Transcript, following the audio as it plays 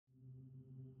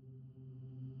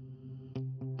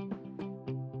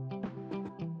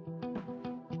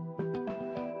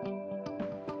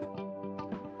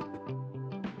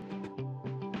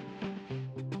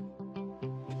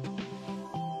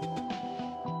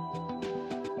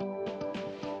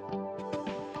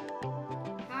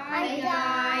Hi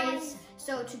guys!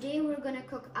 So today we're gonna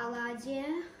cook Oladji.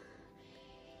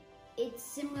 It's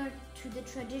similar to the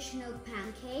traditional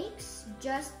pancakes,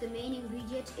 just the main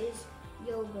ingredient is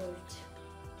yogurt.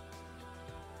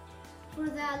 For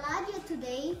the Oladji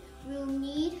today, we'll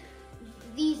need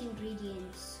these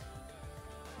ingredients: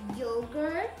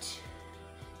 yogurt,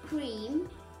 cream,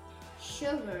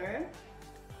 sugar,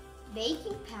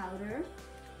 baking powder,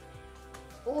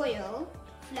 oil,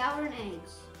 flour and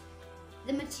eggs.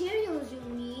 The materials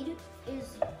you'll need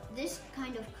is this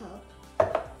kind of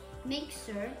cup,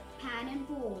 mixer, pan and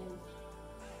bowl.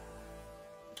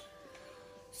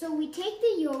 So we take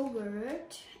the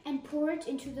yogurt and pour it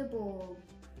into the bowl.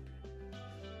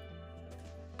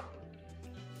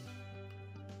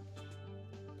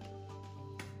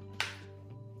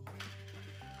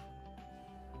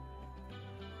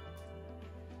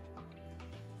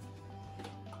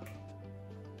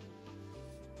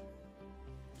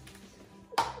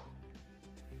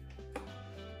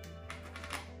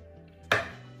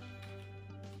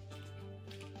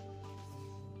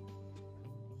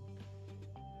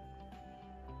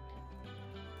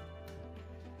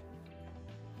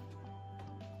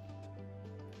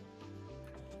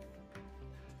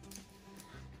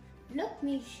 Look,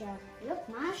 Misha. Look,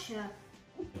 Masha.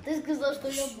 Ты сказала, что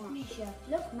я Misha.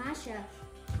 Look, Masha.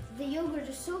 The yogurt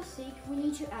is so thick, we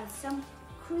need to add some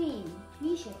cream.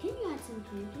 Misha, can you add some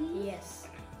cream, please? Yes.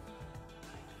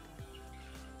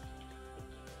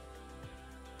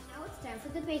 Now it's time for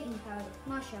the baking powder.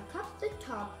 Masha, cut the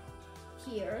top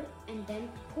here and then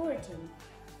pour it in.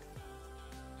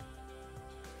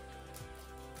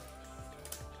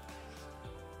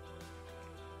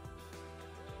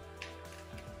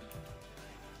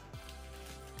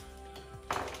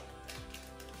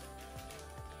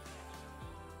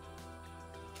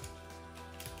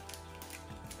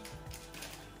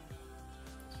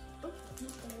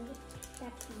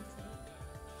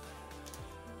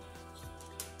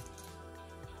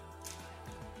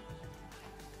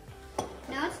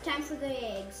 Now it's time for the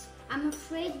eggs. I'm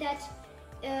afraid that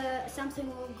something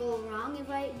will go wrong if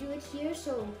I do it here,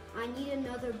 so I need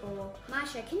another bowl.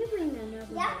 Masha, can you bring me another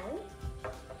bowl?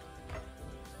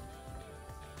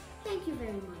 Thank you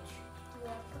very much.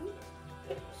 You're welcome.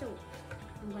 So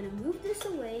I'm gonna move this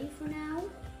away for now.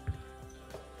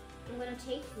 I'm gonna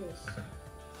take this.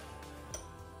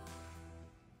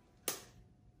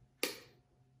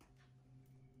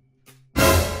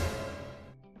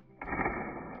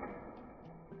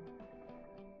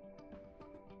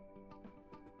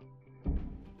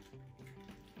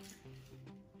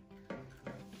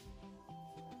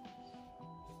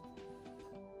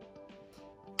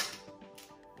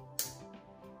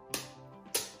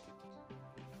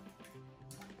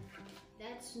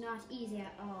 That's not easy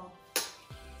at all.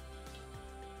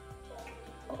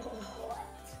 What?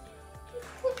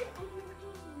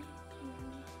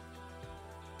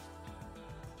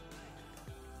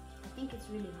 I think it's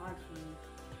really hard for me.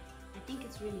 I think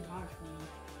it's really hard for me.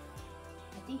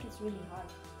 I think it's really hard.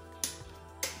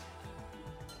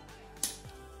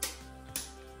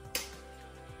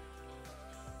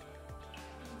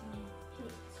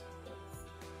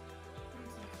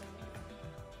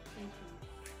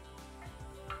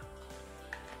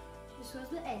 This was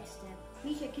the egg step.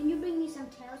 Misha, can you bring me some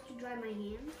towels to dry my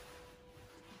hands?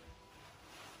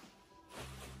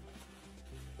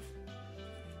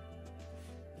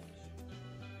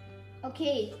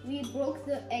 Okay, we broke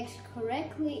the eggs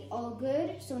correctly, all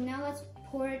good. So now let's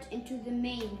pour it into the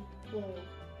main bowl.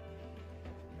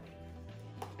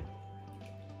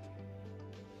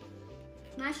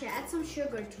 Masha, add some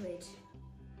sugar to it.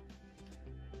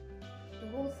 The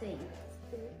whole thing.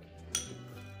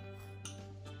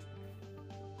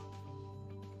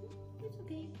 It's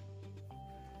okay.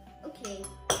 Okay.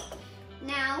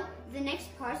 Now, the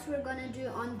next parts we're gonna do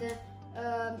on the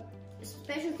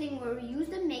special thing where we use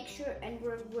the mixture and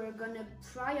we're gonna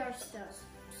fry our stuff.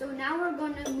 So now we're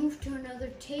gonna move to another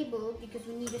table because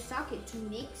we need a socket to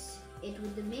mix it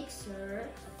with the mixer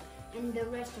and the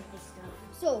rest of the stuff.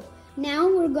 So now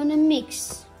we're gonna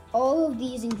mix all of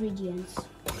these ingredients.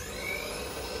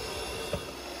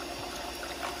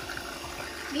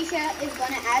 Misha is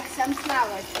gonna add some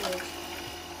flour to it.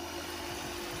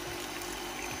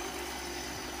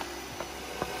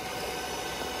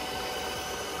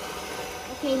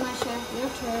 Okay, Masha, your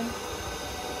turn.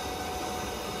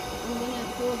 I'm gonna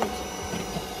fold it.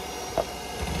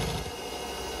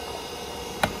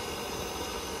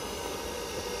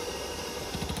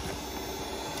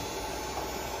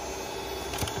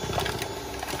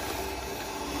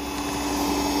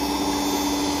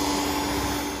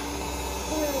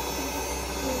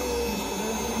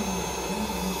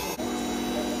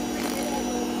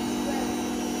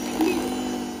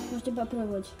 можете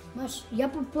попробовать. Маш, я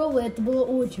попробую, это было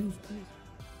очень вкусно.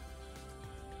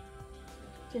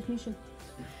 Сейчас, Миша.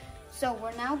 So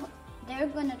they're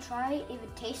gonna try if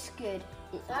it tastes good.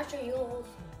 Саша, you also.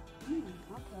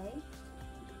 Okay.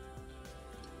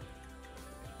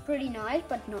 Pretty nice,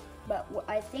 but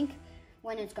I think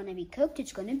when it's gonna be cooked,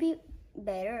 it's gonna be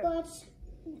better. But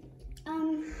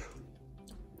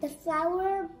the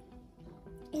flour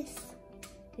is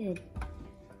Good.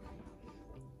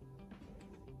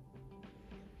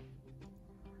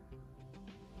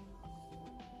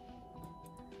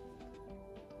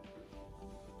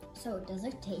 so does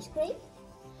it taste great?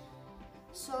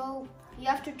 So you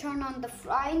have to turn on the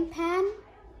frying pan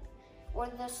or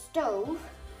the stove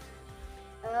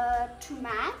to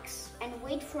max and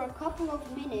wait for a couple of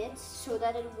minutes so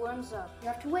that it warms up. You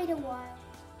have to wait a while.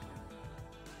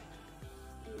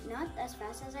 Not as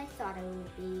fast as I thought it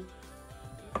would be.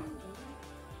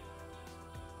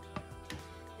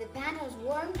 The pan has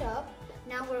warmed up.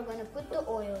 Now we're going to put the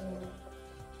oil in it.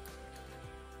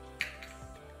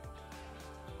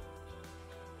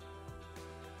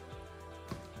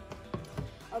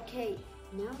 Okay,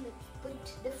 now let's put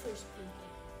the first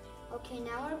pancake. Okay,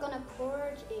 now we're gonna pour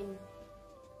it in.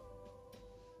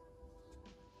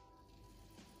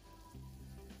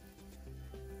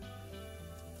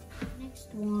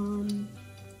 Next one.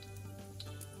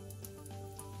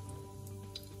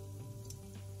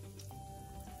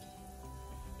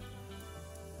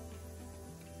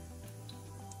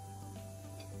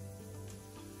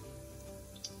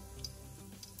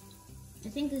 I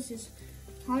think this is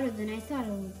harder than I thought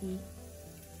it would be.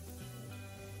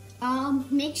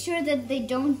 Make sure that they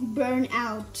don't burn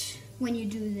out when you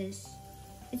do this.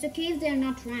 It's okay if they're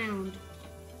not round.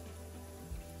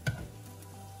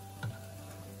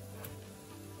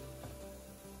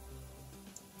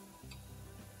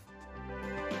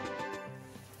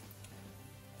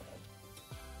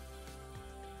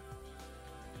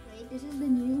 Wait, this is the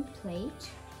new plate.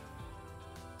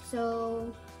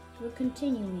 So we're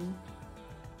continuing.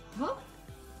 Huh?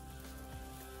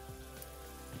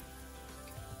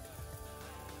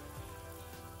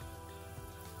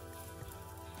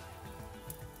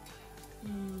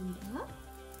 And up.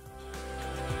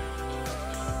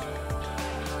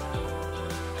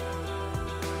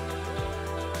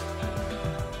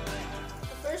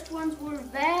 The first ones were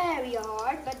very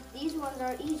hard, but these ones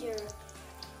are easier.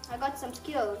 I got some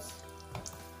skills.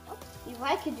 If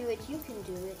I could do it, you can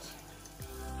do it.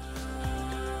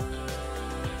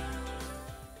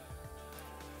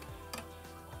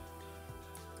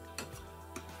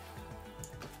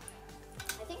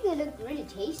 I think they look really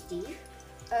tasty.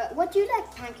 What do you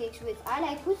like pancakes with? I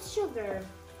like with sugar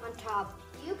on top.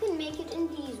 You can make it in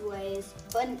these ways,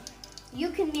 but you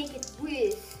can make it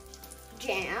with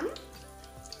jam,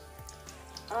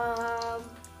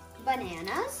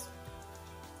 bananas,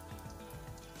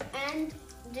 and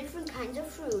different kinds of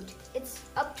fruit. It's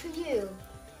up to you.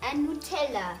 And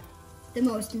Nutella, the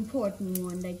most important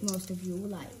one, like most of you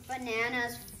like.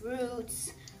 Bananas,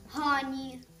 fruits,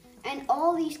 honey, and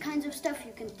all these kinds of stuff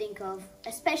you can think of,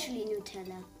 especially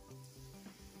Nutella.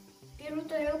 Первую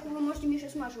тарелку вы можете Мише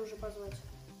с Машей уже позвать.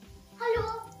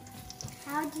 Hello.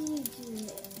 How do you do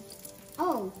it?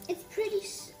 Oh, it's pretty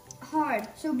hard.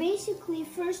 So basically,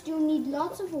 first you'll need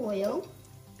lots of oil.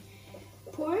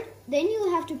 Pour it, then you'll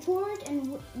have to pour it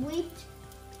and wait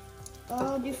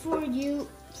before you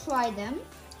fry them.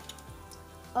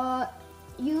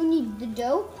 You need the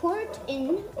dough, pour it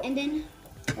in, and then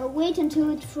wait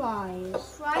until it fries.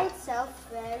 Fry itself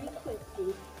very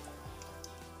quickly.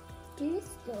 Do you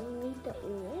still need the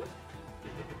oil?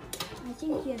 I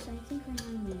think yes, I think I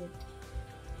might need it.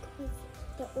 Because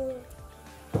the oil.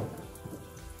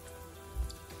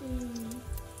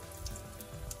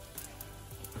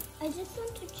 I just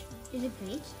want to try. Is it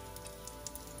great?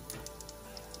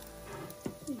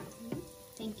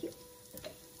 Thank you.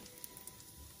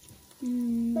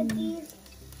 But these,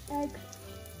 like,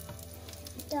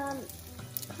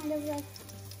 kind of like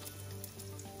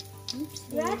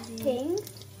black things,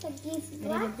 but these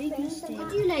black things. How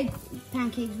do you like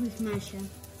pancakes with Masha?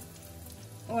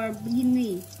 Or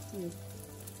me?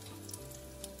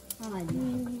 I like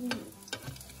that.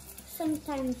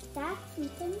 Sometimes that,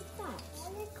 sometimes that. I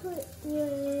like it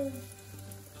with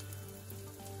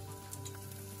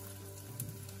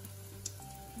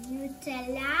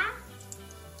Nutella.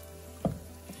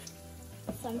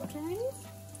 Sometimes.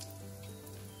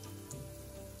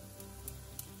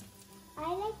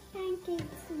 I like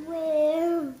pancakes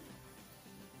with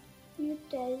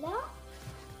Nutella,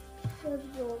 with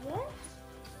yogurt,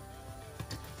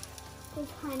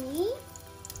 with honey,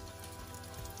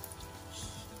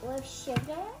 with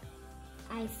sugar,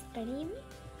 ice cream.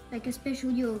 Like a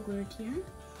special yogurt, yeah?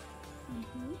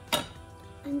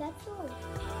 And that's all.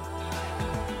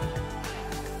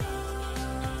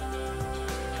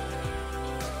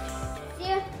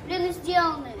 Then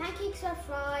pancakes are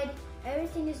fried,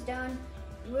 everything is done.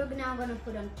 We're now gonna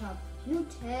put on top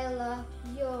Nutella,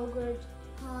 yogurt,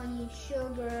 honey,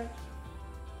 sugar,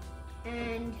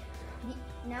 and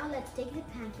now let's take the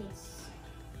pancakes.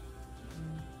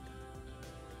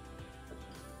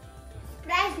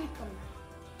 Prazdnikom!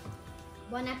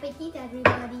 Bon appetit,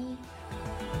 everybody!